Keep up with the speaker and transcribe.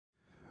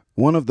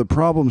One of the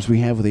problems we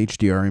have with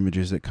HDR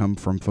images that come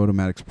from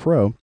Photomax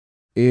Pro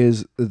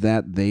is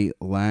that they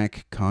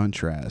lack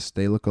contrast.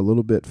 They look a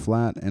little bit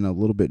flat and a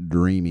little bit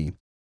dreamy.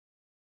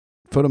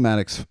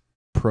 Photomax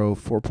Pro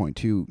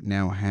 4.2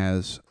 now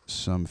has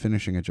some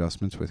finishing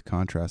adjustments with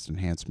contrast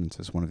enhancements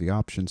as one of the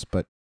options,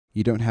 but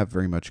you don't have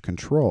very much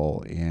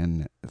control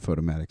in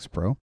Photomax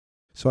Pro,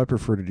 so I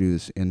prefer to do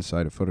this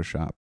inside of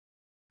Photoshop.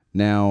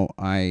 Now,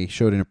 I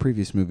showed in a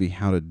previous movie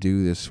how to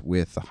do this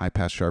with the high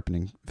pass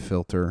sharpening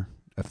filter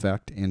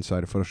effect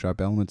inside of Photoshop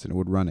Elements, and it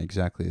would run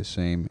exactly the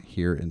same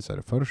here inside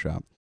of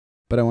Photoshop.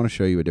 But I want to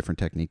show you a different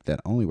technique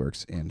that only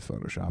works in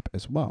Photoshop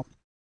as well.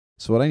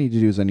 So what I need to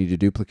do is I need to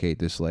duplicate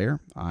this layer.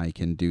 I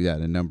can do that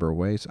in a number of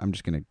ways. I'm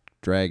just going to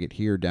drag it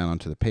here down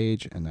onto the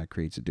page, and that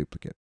creates a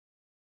duplicate.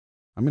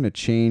 I'm going to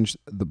change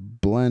the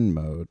blend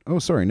mode. Oh,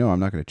 sorry, no, I'm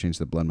not going to change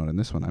the blend mode in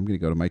this one. I'm going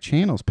to go to my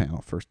channels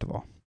panel first of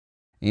all.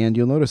 And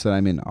you'll notice that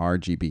I'm in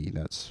RGB.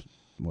 That's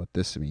what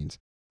this means.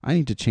 I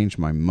need to change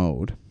my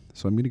mode.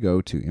 So I'm going to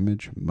go to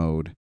Image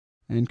Mode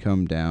and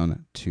come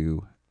down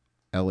to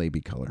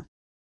LAB color.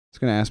 It's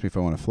going to ask me if I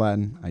want to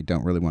flatten. I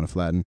don't really want to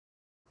flatten.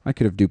 I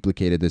could have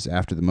duplicated this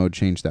after the mode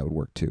change. That would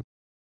work too.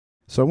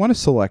 So I want to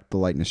select the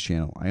lightness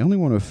channel. I only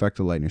want to affect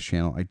the lightness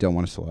channel. I don't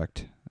want to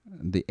select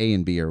the A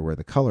and B or where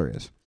the color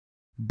is.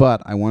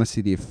 But I want to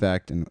see the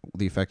effect, and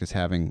the effect is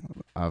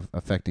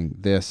affecting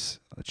this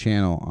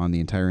channel on the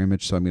entire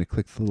image. So I'm going to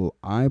click the little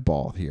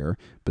eyeball here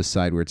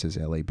beside where it says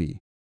LAB,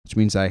 which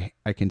means I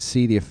can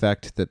see the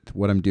effect that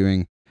what I'm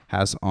doing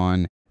has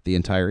on the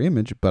entire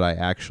image, but I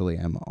actually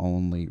am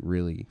only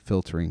really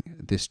filtering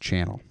this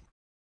channel.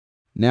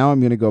 Now I'm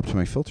going to go up to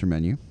my filter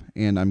menu,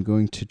 and I'm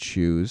going to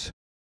choose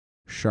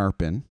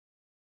Sharpen,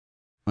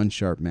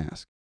 Unsharp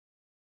Mask.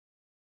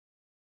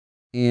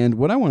 And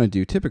what I want to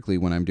do typically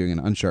when I'm doing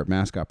an unsharp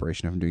mask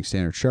operation, if I'm doing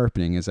standard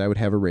sharpening, is I would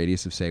have a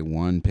radius of, say,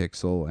 1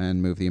 pixel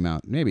and move the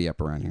amount maybe up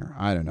around here.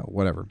 I don't know,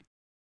 whatever.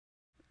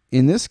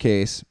 In this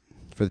case,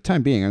 for the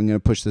time being, I'm going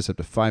to push this up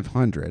to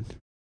 500,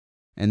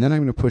 and then I'm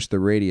going to push the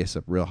radius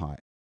up real high.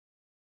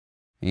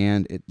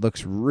 And it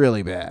looks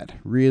really bad,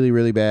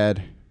 really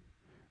bad,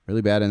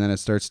 and then it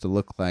starts to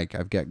look like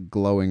I've got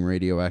glowing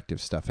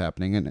radioactive stuff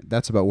happening, and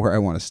that's about where I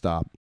want to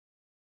stop.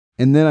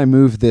 And then I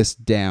move this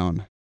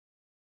down.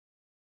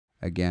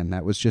 Again,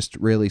 that was just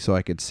really so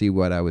I could see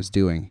what I was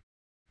doing.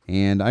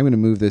 And I'm going to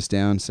move this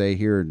down, say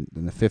here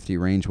in the 50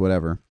 range,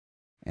 whatever.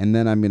 And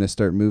then I'm going to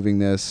start moving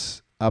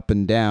this up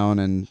and down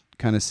and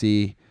kind of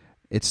see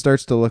it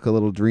starts to look a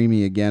little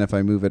dreamy again if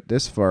I move it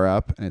this far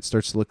up, and it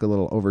starts to look a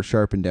little over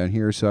sharpened down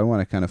here. So I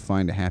want to kind of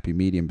find a happy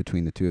medium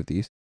between the two of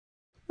these.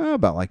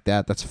 About like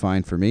that. That's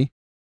fine for me.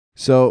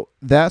 So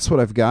that's what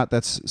I've got.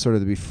 That's sort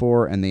of the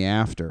before and the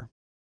after.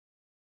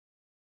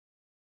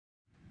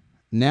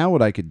 Now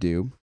what I could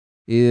do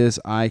is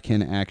I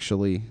can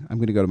actually, I'm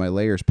going to go to my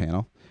layers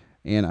panel,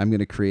 and I'm going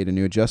to create a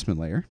new adjustment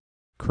layer,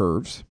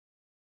 curves.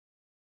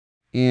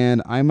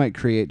 And I might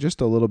create just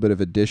a little bit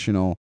of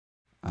additional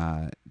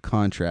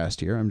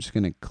contrast here. I'm just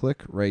going to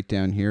click right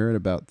down here at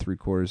about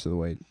 3/4 of the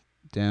way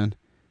down.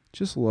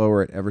 Just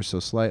lower it ever so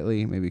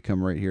slightly. Maybe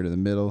come right here to the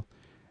middle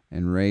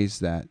and raise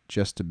that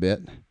just a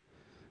bit.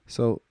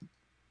 So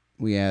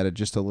we added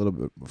just a little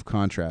bit of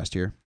contrast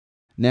here.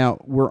 Now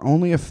we're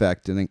only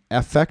affecting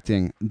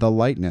the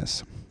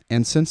lightness.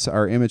 And since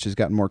our image has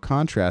gotten more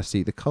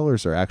contrasty, the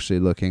colors are actually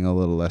looking a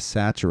little less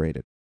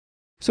saturated.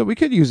 So we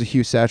could use a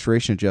hue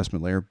saturation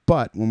adjustment layer,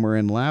 but when we're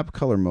in lab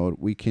color mode,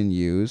 we can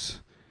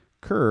use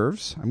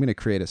curves. I'm going to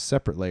create a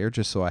separate layer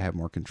just so I have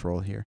more control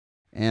here.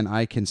 And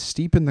I can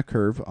steepen the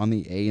curve on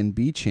the A and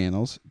B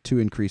channels to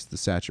increase the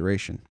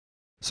saturation.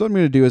 So what I'm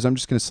going to do is I'm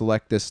just going to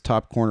select this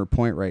top corner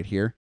point right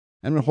here.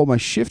 I'm going to hold my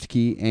Shift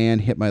key and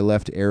hit my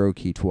left arrow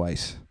key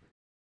twice.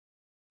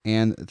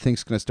 And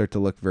things are going to start to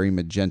look very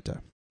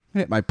magenta.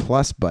 Hit my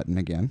plus button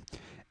again,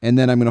 and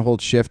then I'm going to hold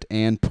Shift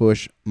and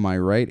push my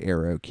right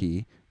arrow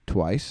key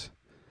twice,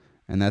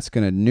 and that's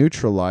going to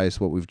neutralize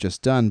what we've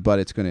just done, but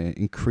it's going to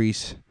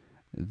increase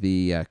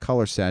the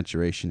color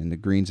saturation in the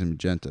greens and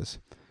magentas.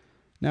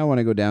 Now when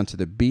I go down to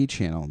the B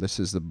channel, this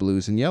is the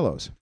blues and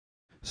yellows.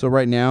 So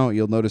right now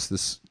you'll notice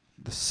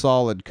the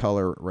solid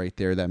color right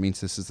there. That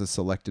means this is the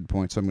selected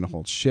point, so I'm going to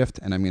hold Shift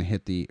and I'm going to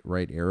hit the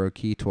right arrow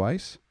key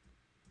twice,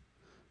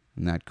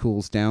 and that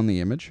cools down the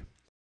image.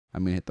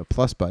 I'm going to hit the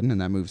plus button,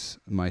 and that moves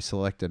my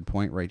selected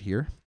point right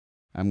here.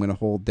 I'm going to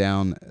hold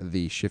down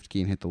the Shift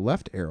key and hit the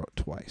left arrow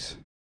twice.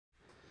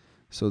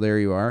 So there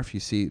you are. If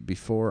you see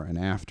before and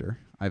after,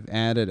 I've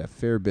added a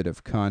fair bit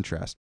of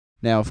contrast.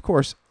 Now, of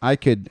course, I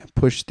could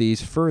push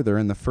these further,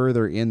 and the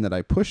further in that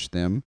I push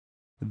them,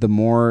 the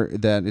more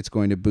that it's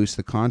going to boost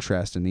the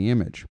contrast in the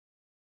image.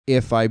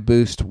 If I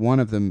boost one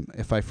of them,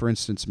 if I, for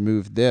instance,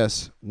 move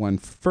this one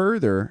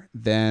further,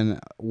 then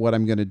what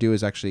I'm going to do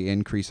is actually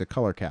increase a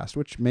color cast,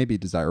 which may be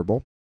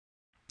desirable.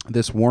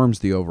 This warms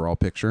the overall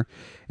picture.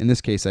 In this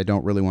case, I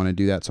don't really want to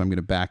do that, so I'm going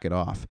to back it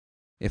off.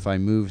 If I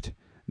moved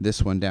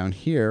this one down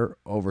here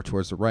over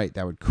towards the right,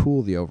 that would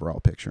cool the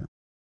overall picture.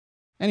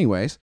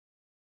 Anyways,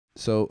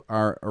 so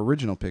our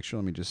original picture,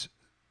 let me just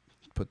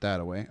put that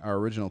away. Our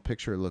original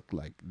picture looked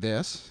like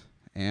this,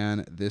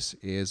 and this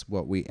is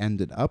what we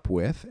ended up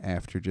with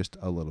after just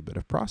a little bit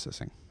of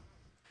processing.